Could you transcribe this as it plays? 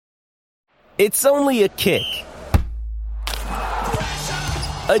It's only a kick,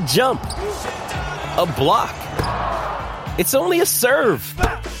 a jump, a block. It's only a serve.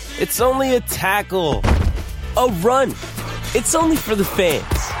 It's only a tackle, a run. It's only for the fans.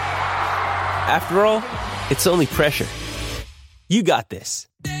 After all, it's only pressure. You got this.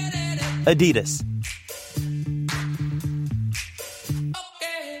 Adidas.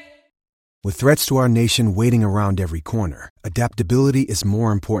 With threats to our nation waiting around every corner, adaptability is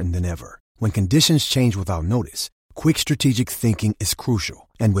more important than ever. When conditions change without notice, quick strategic thinking is crucial.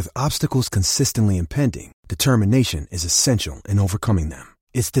 And with obstacles consistently impending, determination is essential in overcoming them.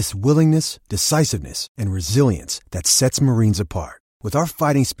 It's this willingness, decisiveness, and resilience that sets Marines apart. With our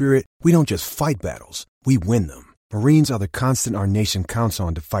fighting spirit, we don't just fight battles, we win them. Marines are the constant our nation counts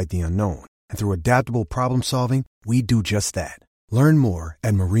on to fight the unknown. And through adaptable problem solving, we do just that. Learn more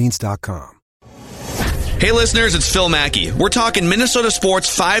at marines.com. Hey listeners, it's Phil Mackey. We're talking Minnesota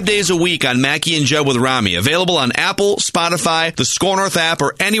sports 5 days a week on Mackey and Judd with Rami. Available on Apple, Spotify, the SKOR North app,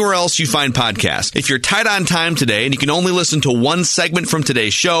 or anywhere else you find podcasts. If you're tight on time today and you can only listen to one segment from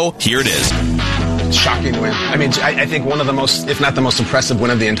today's show, here it is. Shocking win. I mean, I think one of the most, if not the most impressive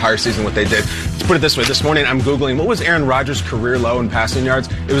win of the entire season, what they did. Let's put it this way. This morning, I'm Googling, what was Aaron Rodgers' career low in passing yards?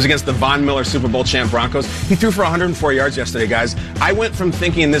 It was against the Von Miller Super Bowl champ Broncos. He threw for 104 yards yesterday, guys. I went from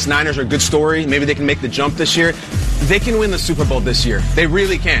thinking this Niners are a good story, maybe they can make the jump this year. They can win the Super Bowl this year. They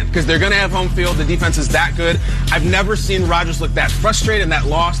really can, because they're going to have home field. The defense is that good. I've never seen Rodgers look that frustrated and that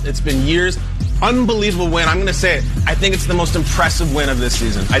lost. It's been years. Unbelievable win. I'm going to say it. I think it's the most impressive win of this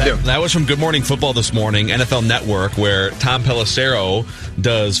season. I do. That was from Good Morning Football this morning, NFL Network, where Tom Pelissero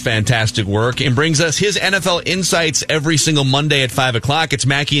does fantastic work and brings us his NFL insights every single Monday at 5 o'clock. It's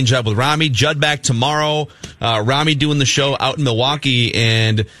Mackey and Judd with Rami. Judd back tomorrow. Rami doing the show out in Milwaukee.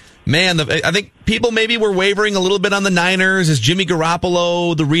 And, man, I think people maybe were wavering a little bit on the Niners. Is Jimmy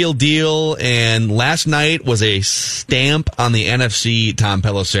Garoppolo the real deal? And last night was a stamp on the NFC, Tom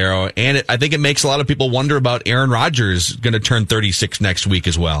Pelissero. And I think it makes a lot of people wonder about Aaron Rodgers going to turn 36 next week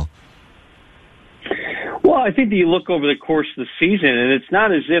as well. Well, I think that you look over the course of the season, and it's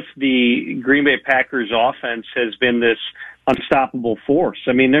not as if the Green Bay Packers offense has been this unstoppable force.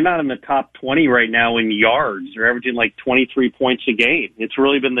 I mean, they're not in the top 20 right now in yards. They're averaging like 23 points a game. It's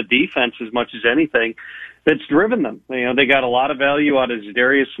really been the defense as much as anything that's driven them. You know, they got a lot of value out of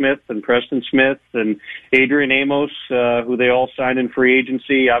Zadarius Smith and Preston Smith and Adrian Amos, who they all signed in free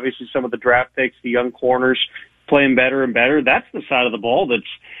agency. Obviously, some of the draft picks, the young corners playing better and better. That's the side of the ball that's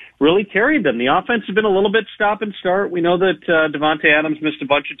really carried them. The offense has been a little bit stop and start. We know that Devontae Adams missed a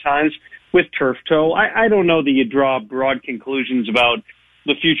bunch of times with turf toe. I don't know that you draw broad conclusions about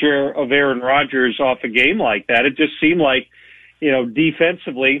the future of Aaron Rodgers off a game like that. It just seemed like,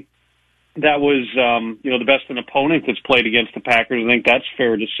 defensively, that was, the best an opponent has played against the Packers. I think that's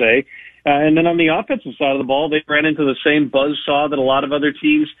fair to say. And then on the offensive side of the ball, they ran into the same buzzsaw that a lot of other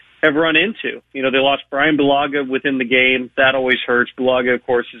teams have run into. They lost Brian Bulaga within the game. That always hurts. Bulaga, of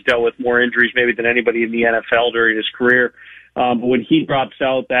course, has dealt with more injuries maybe than anybody in the NFL during his career. But when he drops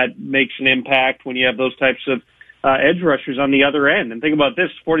out, that makes an impact when you have those types of edge rushers on the other end. And think about this,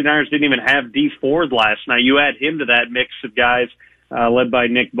 49ers didn't even have Dee Ford last night. You add him to that mix of guys led by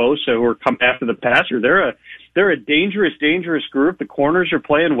Nick Bosa who are coming after the passer. They're a dangerous, dangerous group. The corners are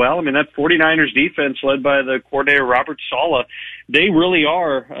playing well. I mean, that 49ers defense led by the coordinator Robert Saleh, they really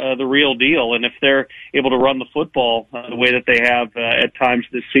are the real deal. And if they're able to run the football the way that they have at times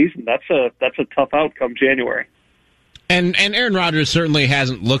this season, that's a tough outcome January. And Aaron Rodgers certainly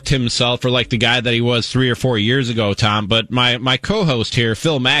hasn't looked himself or like the guy that he was 3 or 4 years ago, Tom. But my co-host here,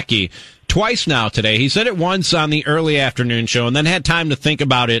 Phil Mackey, twice now today, he said it once on the early afternoon show and then had time to think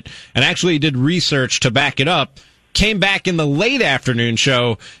about it and actually did research to back it up, came back in the late afternoon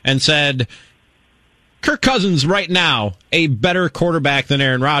show and said, Kirk Cousins right now, a better quarterback than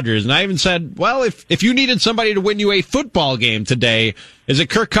Aaron Rodgers. And I even said, well, if you needed somebody to win you a football game today, is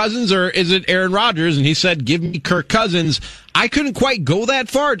it Kirk Cousins or is it Aaron Rodgers? And he said, give me Kirk Cousins. I couldn't quite go that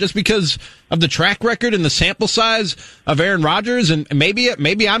far just because of the track record and the sample size of Aaron Rodgers. And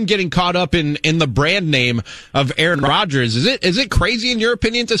maybe I'm getting caught up in the brand name of Aaron Rodgers. Is it crazy in your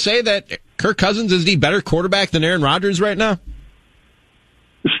opinion to say that Kirk Cousins is the better quarterback than Aaron Rodgers right now?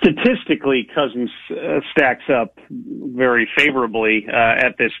 Statistically, Cousins stacks up very favorably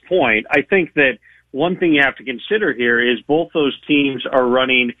at this point. I think that one thing you have to consider here is both those teams are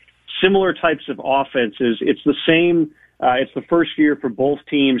running similar types of offenses. It's the same It's the first year for both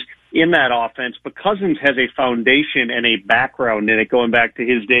teams in that offense, but Cousins has a foundation and a background in it going back to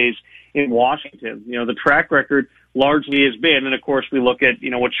his days in Washington. The track record largely has been, and of course we look at,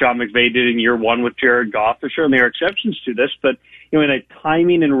 what Sean McVay did in year one with Jared Goff. There certainly are exceptions to this, but, in a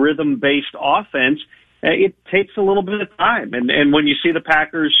timing and rhythm-based offense, it takes a little bit of time. And when you see the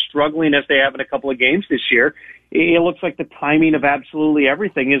Packers struggling as they have in a couple of games this year, it looks like the timing of absolutely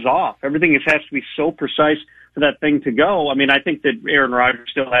everything is off. Everything has to be so precise for that thing to go. I think that Aaron Rodgers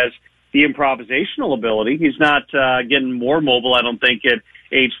still has the improvisational ability. He's not getting more mobile, I don't think, at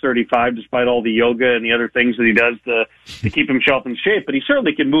age 35, despite all the yoga and the other things that he does to keep himself in shape. But he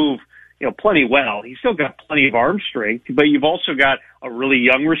certainly can move, plenty well. He's still got plenty of arm strength, but you've also got a really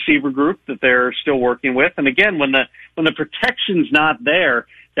young receiver group that they're still working with. And again, when the protection's not there,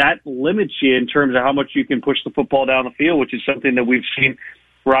 that limits you in terms of how much you can push the football down the field, which is something that we've seen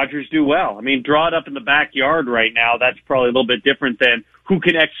Rodgers do well. Draw it up in the backyard right now. That's probably a little bit different than who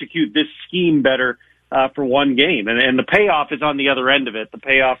can execute this scheme better for one game. And the payoff is on the other end of it. The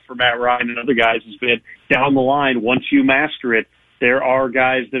payoff for Matt Ryan and other guys has been down the line. Once you master it, there are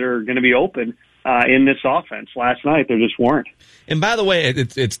guys that are going to be open in this offense. Last night, there just weren't. And by the way,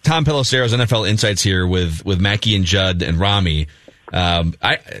 it's Tom Pelissero's NFL Insights here with Mackie and Judd and Rami.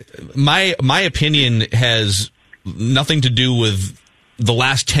 My opinion has nothing to do with the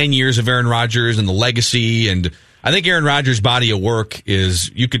last 10 years of Aaron Rodgers and the legacy. And I think Aaron Rodgers' body of work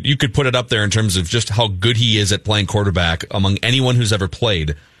is, you could put it up there in terms of just how good he is at playing quarterback among anyone who's ever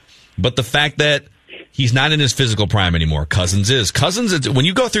played. But the fact that he's not in his physical prime anymore. Cousins is. When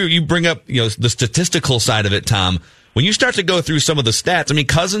you go through, you bring up, the statistical side of it, Tom. When you start to go through some of the stats,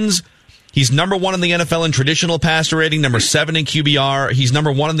 Cousins, he's number 1 in the NFL in traditional passer rating, number 7 in QBR. He's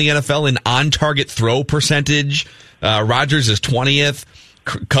number 1 in the NFL in on-target throw percentage. Rodgers is 20th.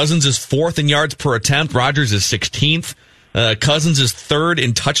 Cousins is 4th in yards per attempt. Rodgers is 16th. Cousins is 3rd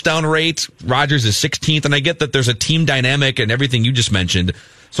in touchdown rate. Rodgers is 16th. And I get that there's a team dynamic and everything you just mentioned.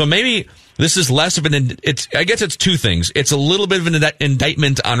 So maybe this is less of I guess it's two things. It's a little bit of an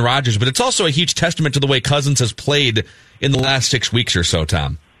indictment on Rodgers, but it's also a huge testament to the way Cousins has played in the last 6 weeks or so,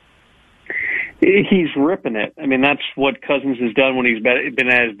 Tom. He's ripping it. That's what Cousins has done when he's been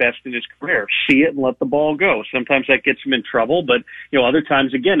at his best in his career. See it and let the ball go. Sometimes that gets him in trouble, but other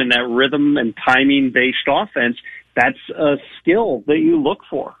times, again, in that rhythm and timing-based offense, that's a skill that you look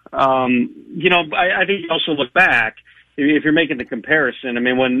for. I think you also look back, if you're making the comparison,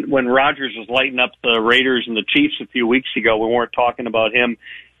 when Rodgers was lighting up the Raiders and the Chiefs a few weeks ago, we weren't talking about him,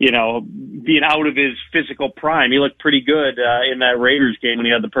 being out of his physical prime. He looked pretty good in that Raiders game when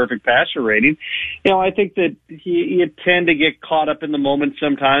he had the perfect passer rating. I think that you tend to get caught up in the moment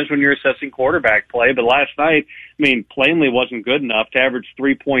sometimes when you're assessing quarterback play. But last night, plainly wasn't good enough to average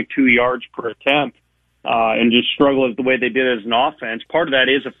 3.2 yards per attempt and just struggle as the way they did as an offense. Part of that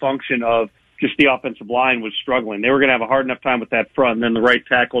is a function of just the offensive line was struggling. They were going to have a hard enough time with that front, and then the right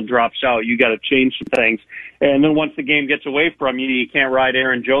tackle drops out. You got to change some things. And then once the game gets away from you, you can't ride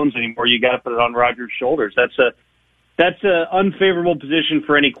Aaron Jones anymore. You got to put it on Rodgers' shoulders. That's a unfavorable position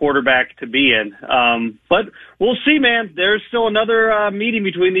for any quarterback to be in. But we'll see, man. There's still another meeting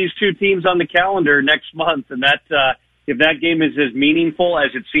between these two teams on the calendar next month, and that if that game is as meaningful as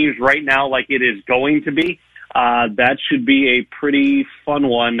it seems right now like it is going to be, that should be a pretty fun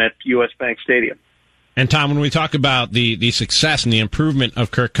one at U.S. Bank Stadium. And, Tom, when we talk about the success and the improvement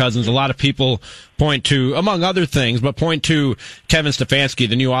of Kirk Cousins, a lot of people point to, among other things, point to Kevin Stefanski,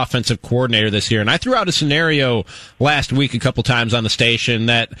 the new offensive coordinator this year. And I threw out a scenario last week a couple times on the station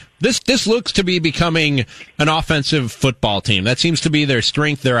that this looks to be becoming an offensive football team. That seems to be their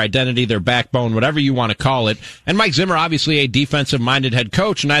strength, their identity, their backbone, whatever you want to call it. And Mike Zimmer, obviously a defensive-minded head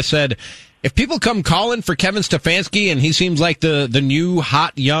coach, and I said, if people come calling for Kevin Stefanski and he seems like the new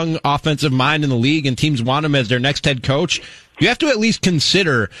hot young offensive mind in the league and teams want him as their next head coach, you have to at least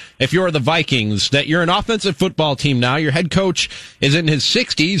consider, if you're the Vikings, that you're an offensive football team now. Your head coach is in his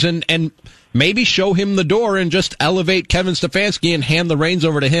 60s and maybe show him the door and just elevate Kevin Stefanski and hand the reins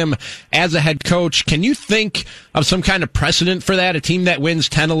over to him as a head coach. Can you think of some kind of precedent for that? A team that wins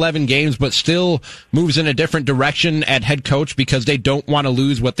 10, 11 games but still moves in a different direction at head coach because they don't want to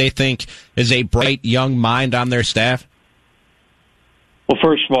lose what they think is a bright young mind on their staff? Well,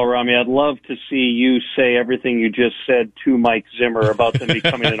 first of all, Rami, I'd love to see you say everything you just said to Mike Zimmer about them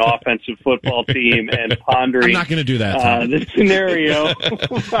becoming an offensive football team and pondering. I'm not going to do that. This scenario.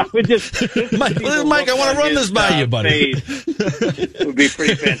 I would just, Mike, I want to run this by you, buddy. It would be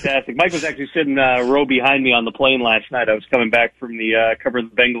pretty fantastic. Mike was actually sitting a row behind me on the plane last night. I was coming back from the covering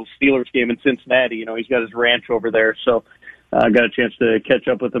the Bengals-Steelers game in Cincinnati. He's got his ranch over there, so I got a chance to catch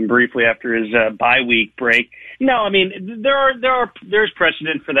up with him briefly after his bye week break. No, I mean there's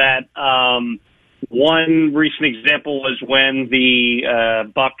precedent for that. One recent example was when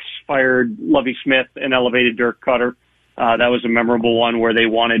the Bucks fired Lovie Smith and elevated Dirk Cutter. That was a memorable one where they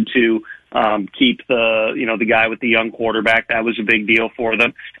wanted to keep the guy with the young quarterback. That was a big deal for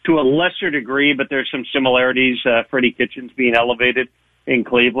them to a lesser degree, but there's some similarities. Freddie Kitchens being elevated in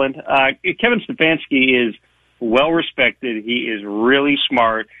Cleveland. Kevin Stefanski is well respected. He is really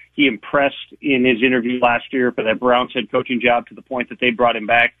smart. He impressed in his interview last year for that Browns head coaching job to the point that they brought him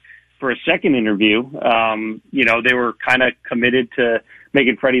back for a second interview. They were kind of committed to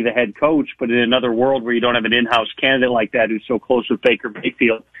making Freddie the head coach, but in another world where you don't have an in-house candidate like that who's so close with Baker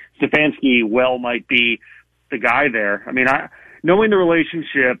Mayfield, Stefanski might be the guy there. I mean, knowing the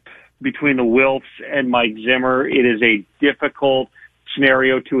relationship between the Wilfs and Mike Zimmer, it is a difficult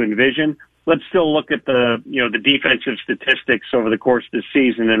scenario to envision. Let's still look at the defensive statistics over the course of the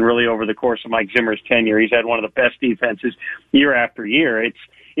season and really over the course of Mike Zimmer's tenure. He's had one of the best defenses year after year. It's,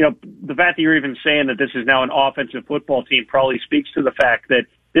 the fact that you're even saying that this is now an offensive football team probably speaks to the fact that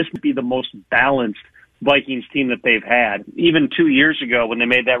this would be the most balanced Vikings team that they've had. Even 2 years ago when they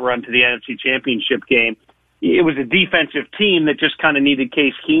made that run to the NFC Championship game, it was a defensive team that just kind of needed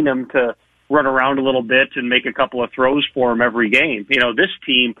Case Keenum to run around a little bit and make a couple of throws for him every game. This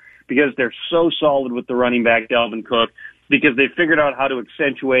team, because they're so solid with the running back, Dalvin Cook, because they figured out how to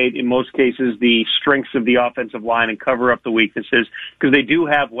accentuate, in most cases, the strengths of the offensive line and cover up the weaknesses, because they do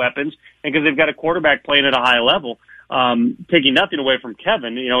have weapons, and because they've got a quarterback playing at a high level. Taking nothing away from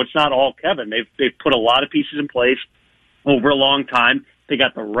Kevin, it's not all Kevin. They've put a lot of pieces in place over a long time. They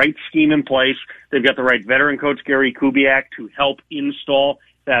got the right scheme in place. They've got the right veteran coach, Gary Kubiak, to help install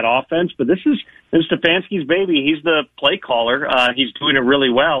that offense. But this is Stefanski's baby. He's the play caller. He's doing it really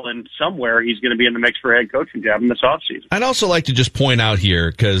well, and somewhere he's going to be in the mix for a head coaching job in this offseason. I'd also like to just point out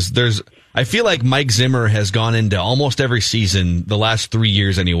here, because I feel like Mike Zimmer has gone into almost every season, the last 3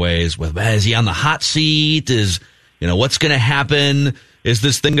 years anyways, with, is he on the hot seat? What's going to happen? Is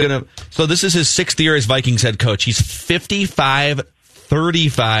this thing going to... So this is his 6th year as Vikings head coach. He's 55,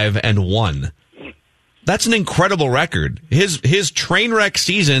 35, and 1. That's an incredible record. His train wreck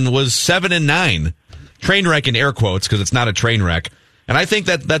season was 7 and 9. Train wreck in air quotes, because it's not a train wreck. And I think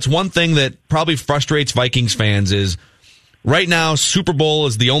that's one thing that probably frustrates Vikings fans is right now Super Bowl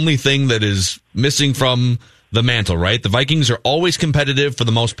is the only thing that is missing from the mantle, right? The Vikings are always competitive for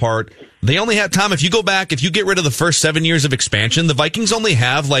the most part. They only have, Tom, if you get rid of the first 7 years of expansion, the Vikings only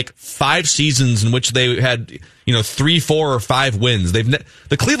have like 5 seasons in which they had, 3, 4, or 5 wins.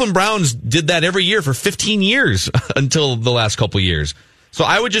 The Cleveland Browns did that every year for 15 years until the last couple of years. So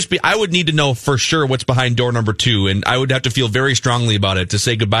I would need to know for sure what's behind door number 2, and I would have to feel very strongly about it to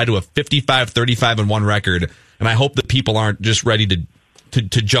say goodbye to a 55, 35, and 1 record. And I hope that people aren't just ready to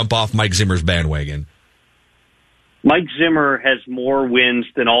jump off Mike Zimmer's bandwagon. Mike Zimmer has more wins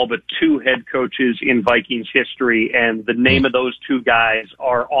than all but 2 head coaches in Vikings history, and the name of those 2 guys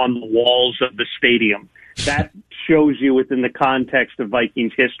are on the walls of the stadium. That shows you within the context of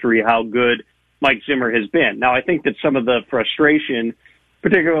Vikings history how good Mike Zimmer has been. Now, I think that some of the frustration,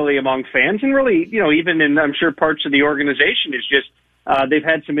 particularly among fans, and really, even in, I'm sure, parts of the organization, is just they've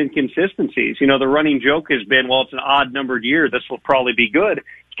had some inconsistencies. The running joke has been, well, it's an odd-numbered year. This will probably be good.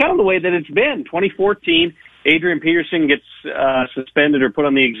 It's kind of the way that it's been. 2014, Adrian Peterson gets suspended or put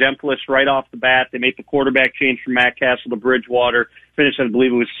on the exempt list right off the bat. They make the quarterback change from Matt Castle to Bridgewater. Finished, I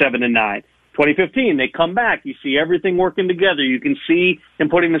believe it was 7 and 9. 2015, they come back. You see everything working together. You can see him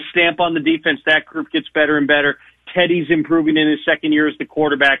putting the stamp on the defense. That group gets better and better. Teddy's improving in his second year as the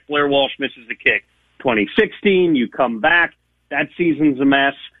quarterback. Blair Walsh misses the kick. 2016, you come back. That season's a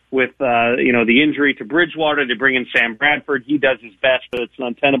mess with, the injury to Bridgewater. They bring in Sam Bradford. He does his best, but it's an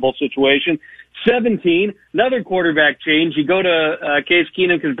untenable situation. 17, another quarterback change. You go to Case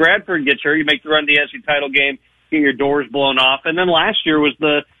Keenum because Bradford gets hurt. You make the run to the SEC title game, get your doors blown off. And then last year was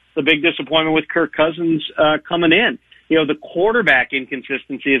the big disappointment with Kirk Cousins coming in. The quarterback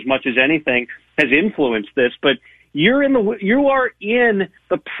inconsistency, as much as anything, has influenced this. But you are in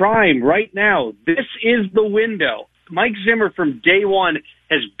the prime right now. This is the window. Mike Zimmer from day one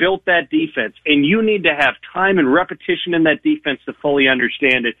has built that defense, and you need to have time and repetition in that defense to fully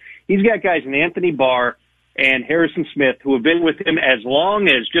understand it. He's got guys in Anthony Barr and Harrison Smith who have been with him as long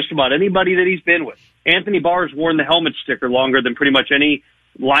as just about anybody that he's been with. Anthony Barr has worn the helmet sticker longer than pretty much any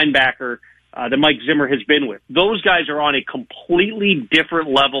linebacker that Mike Zimmer has been with. Those guys are on a completely different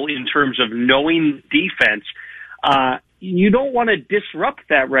level in terms of knowing defense. You don't want to disrupt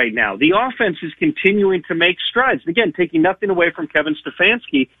that right now. The offense is continuing to make strides. Again, taking nothing away from Kevin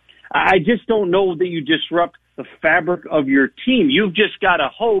Stefanski, I just don't know that you disrupt the fabric of your team. You've just got to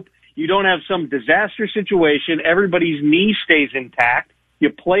hope You don't have some disaster situation. Everybody's knee stays intact.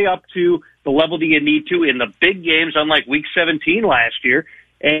 You play up to the level that you need to in the big games, unlike Week 17 last year,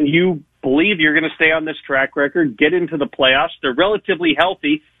 and you believe you're going to stay on this track record, get into the playoffs. They're relatively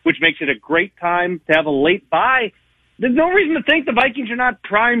healthy, which makes it a great time to have a late bye. There's no reason to think the Vikings are not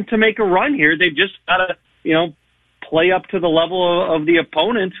primed to make a run here. They've just got to, play up to the level of the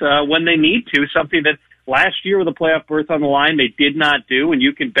opponent when they need to, something that last year with a playoff berth on the line they did not do, and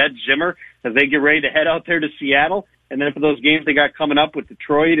you can bet Zimmer as they get ready to head out there to Seattle. And then for those games they got coming up with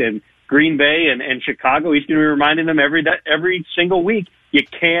Detroit and Green Bay and Chicago, he's going to be reminding them every single week, you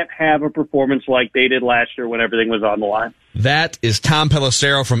can't have a performance like they did last year when everything was on the line. That is Tom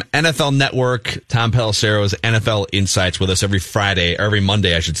Pelissero from NFL Network. Tom Pelissero's NFL Insights with us every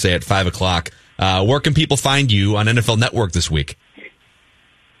Monday, I should say, at 5 o'clock. Where can people find you on NFL Network this week?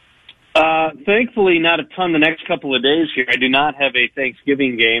 Thankfully, not a ton the next couple of days here. I do not have a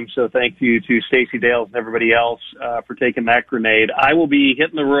Thanksgiving game, so thank you to Stacey Dales and everybody else for taking that grenade. I will be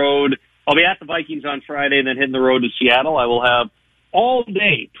hitting the road. I'll be at the Vikings on Friday and then hitting the road to Seattle. I will have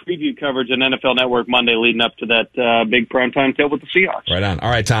all-day preview coverage on NFL Network Monday leading up to that big primetime tail with the Seahawks. Right on.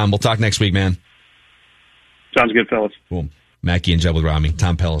 All right, Tom, we'll talk next week, man. Sounds good, fellas. Boom. Mackey and Jeb with Rami,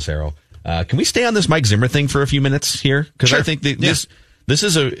 Tom Pelissero. Can we stay on this Mike Zimmer thing for a few minutes here? Because sure. I think this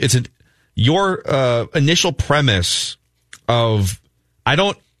is your initial premise of I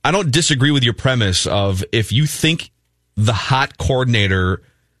don't disagree with your premise of if you think the hot coordinator,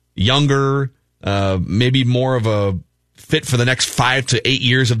 younger, maybe more of a fit for the next 5 to 8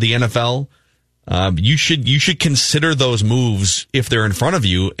 years of the NFL, you should consider those moves if they're in front of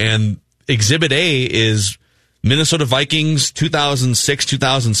you. And Exhibit A is Minnesota Vikings 2006,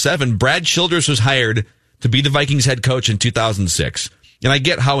 2007. Brad Childress was hired to be the Vikings head coach in 2006. And I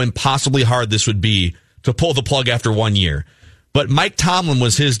get how impossibly hard this would be to pull the plug after 1 year. But Mike Tomlin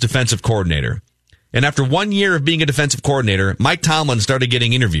was his defensive coordinator. And after 1 year of being a defensive coordinator, Mike Tomlin started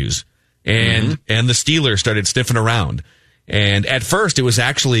getting interviews. And the Steelers started sniffing around. And at first, it was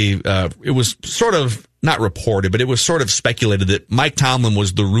actually, it was sort of not reported, but it was sort of speculated that Mike Tomlin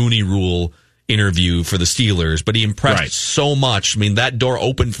was the Rooney Rule interview for the Steelers, but he impressed so much. I mean, that door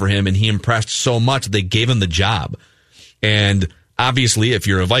opened for him, and he impressed so much that they gave him the job. And obviously, if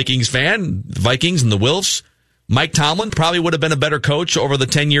you're a Vikings fan, the Vikings and the Wilfs, Mike Tomlin probably would have been a better coach over the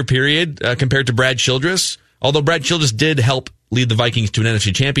 10-year period compared to Brad Childress, although Brad Childress did help lead the Vikings to an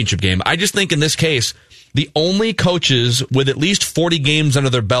NFC Championship game. I just think in this case, the only coaches with at least 40 games under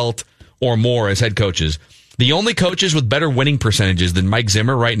their belt or more as head coaches, the only coaches with better winning percentages than Mike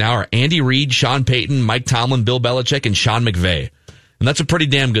Zimmer right now are Andy Reid, Sean Payton, Mike Tomlin, Bill Belichick, and Sean McVay. And that's a pretty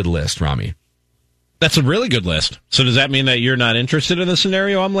damn good list, Rami. That's a really good list. So does that mean that you're not interested in the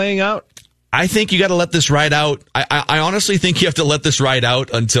scenario I'm laying out? I think you got to let this ride out. I honestly think you have to let this ride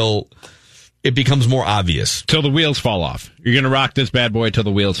out until it becomes more obvious. Till the wheels fall off. You're going to rock this bad boy till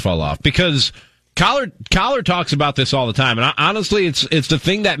the wheels fall off. Because Collar talks about this all the time. And honestly, it's the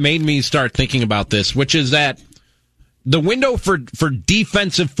thing that made me start thinking about this, which is that the window for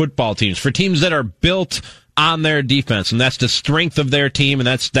defensive football teams, for teams that are built on their defense, and that's the strength of their team, and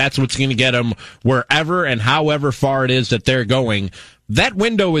that's what's going to get them wherever and however far it is that they're going. That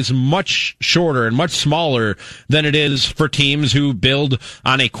window is much shorter and much smaller than it is for teams who build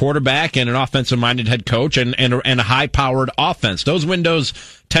on a quarterback and an offensive-minded head coach and a high-powered offense. Those windows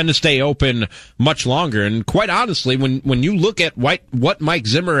tend to stay open much longer. And quite honestly, when you look at what Mike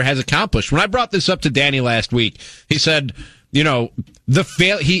Zimmer has accomplished, when I brought this up to Danny last week, he said, you know,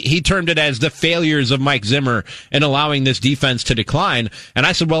 he termed it as the failures of Mike Zimmer in allowing this defense to decline. And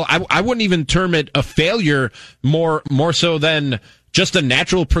I said, well, I wouldn't even term it a failure more so than just a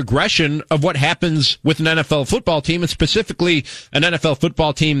natural progression of what happens with an NFL football team, and specifically an NFL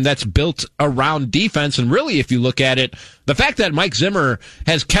football team that's built around defense. And really, if you look at it, the fact that Mike Zimmer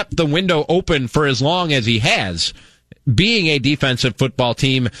has kept the window open for as long as he has, being a defensive football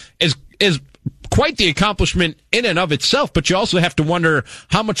team, is quite the accomplishment in and of itself, but you also have to wonder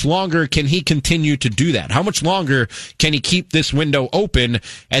how much longer can he continue to do that? How much longer can he keep this window open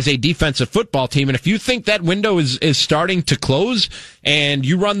as a defensive football team? And if you think that window is starting to close and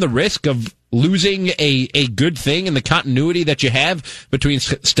you run the risk of losing a good thing in the continuity that you have between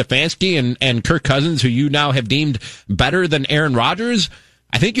Stefanski and Kirk Cousins, who you now have deemed better than Aaron Rodgers,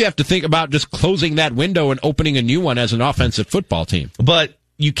 I think you have to think about just closing that window and opening a new one as an offensive football team. But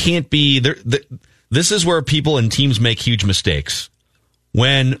you can't be there. This is where people and teams make huge mistakes.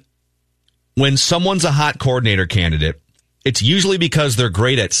 When someone's a hot coordinator candidate, it's usually because they're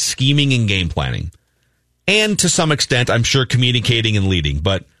great at scheming and game planning. And to some extent, I'm sure, communicating and leading.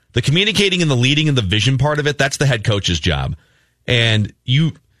 But the communicating and the leading and the vision part of it, that's the head coach's job. And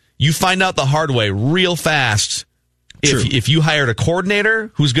you you find out the hard way real fast if you hired a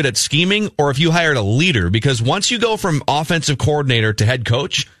coordinator who's good at scheming or if you hired a leader. Because once you go from offensive coordinator to head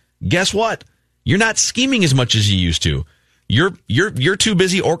coach, guess what? You're not scheming as much as you used to. You're too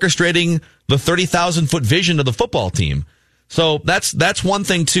busy orchestrating the 30,000-foot vision of the football team. So that's one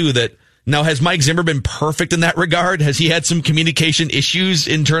thing too. That now, has Mike Zimmer been perfect in that regard? Has he had some communication issues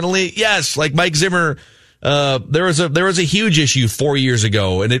internally? Yes, like Mike Zimmer. There was a huge issue 4 years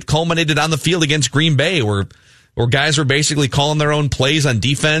ago, and it culminated on the field against Green Bay, where guys were basically calling their own plays on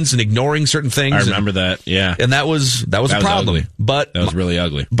defense and ignoring certain things. I remember that. Yeah, and that was a problem. Ugly. But that was really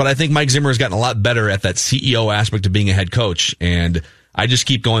ugly. But I think Mike Zimmer has gotten a lot better at that CEO aspect of being a head coach, and I just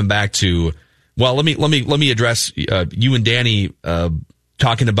keep going back to. Well, let me address you and Danny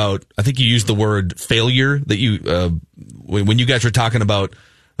talking about. I think you used the word failure that you when you guys were talking about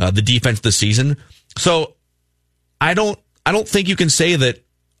the defense this season. So I don't think you can say that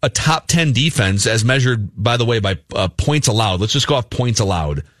a top 10 defense, as measured, by the way, by points allowed. Let's just go off points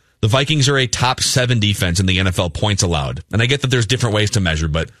allowed. The Vikings are a top 7 defense in the NFL points allowed, and I get that there's different ways to measure,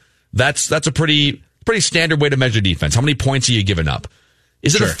 but that's a pretty standard way to measure defense. How many points are you giving up?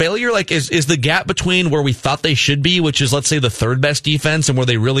 Is it a failure? Like, is the gap between where we thought they should be, which is, let's say, the 3rd best defense, and where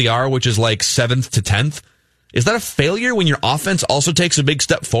they really are, which is like 7th to 10th? Is that a failure when your offense also takes a big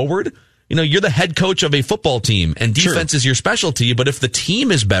step forward? You know, you're the head coach of a football team, and defense is your specialty, but if the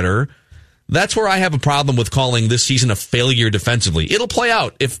team is better, that's where I have a problem with calling this season a failure defensively. It'll play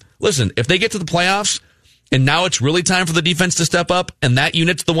out. If they get to the playoffs, and now it's really time for the defense to step up, and that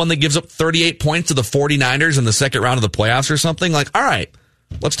unit's the one that gives up 38 points to the 49ers in the second round of the playoffs or something, like, all right,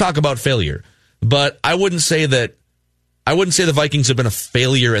 let's talk about failure. But I wouldn't say the Vikings have been a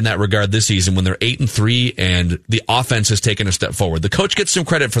failure in that regard this season when they're 8-3 and the offense has taken a step forward. The coach gets some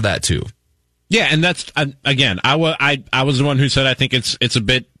credit for that too. Yeah, and that's again, I was the one who said I think it's a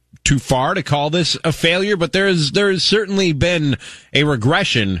bit too far to call this a failure, but there has certainly been a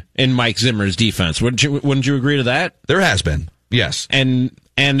regression in Mike Zimmer's defense. Wouldn't you agree to that? There has been, yes. And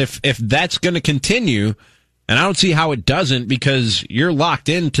if that's going to continue. And I don't see how it doesn't, because you're locked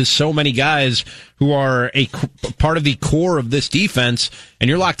into so many guys who are a part of the core of this defense, and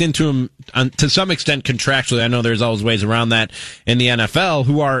you're locked into them to some extent contractually. I know there's always ways around that in the NFL,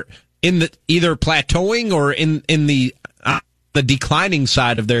 who are in the either plateauing or in the declining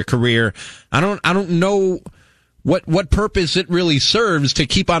side of their career. I don't know what purpose it really serves to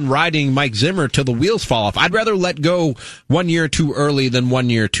keep on riding Mike Zimmer till the wheels fall off. I'd rather let go 1 year too early than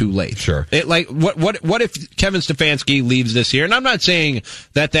 1 year too late. Sure. What if Kevin Stefanski leaves this year? And I'm not saying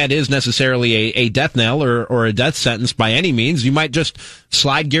that is necessarily a death knell or a death sentence by any means. You might just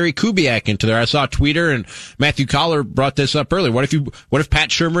slide Gary Kubiak into there. I saw a tweeter, and Matthew Collar brought this up earlier. What if Pat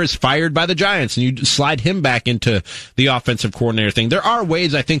Shurmur is fired by the Giants and you slide him back into the offensive coordinator thing? There are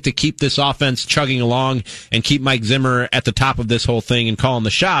ways, I think, to keep this offense chugging along and keep Mike Zimmer at the top of this whole thing and calling the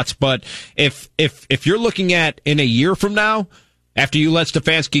shots. But if you're looking at in a year from now, after you let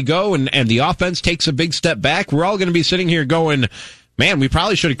Stefanski go and the offense takes a big step back, we're all going to be sitting here going, man, we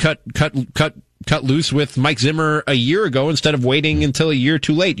probably should have cut loose with Mike Zimmer a year ago instead of waiting until a year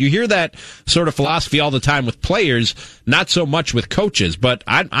too late. You hear that sort of philosophy all the time with players, not so much with coaches, but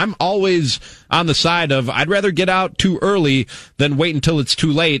I'm always on the side of I'd rather get out too early than wait until it's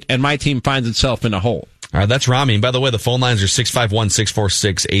too late and my team finds itself in a hole. All right, that's Rami. And by the way, the phone lines are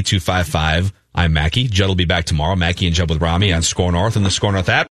 651-646-8255. I'm Mackie. Judd will be back tomorrow. Mackie and Judd with Rami on Score North and the Score North app.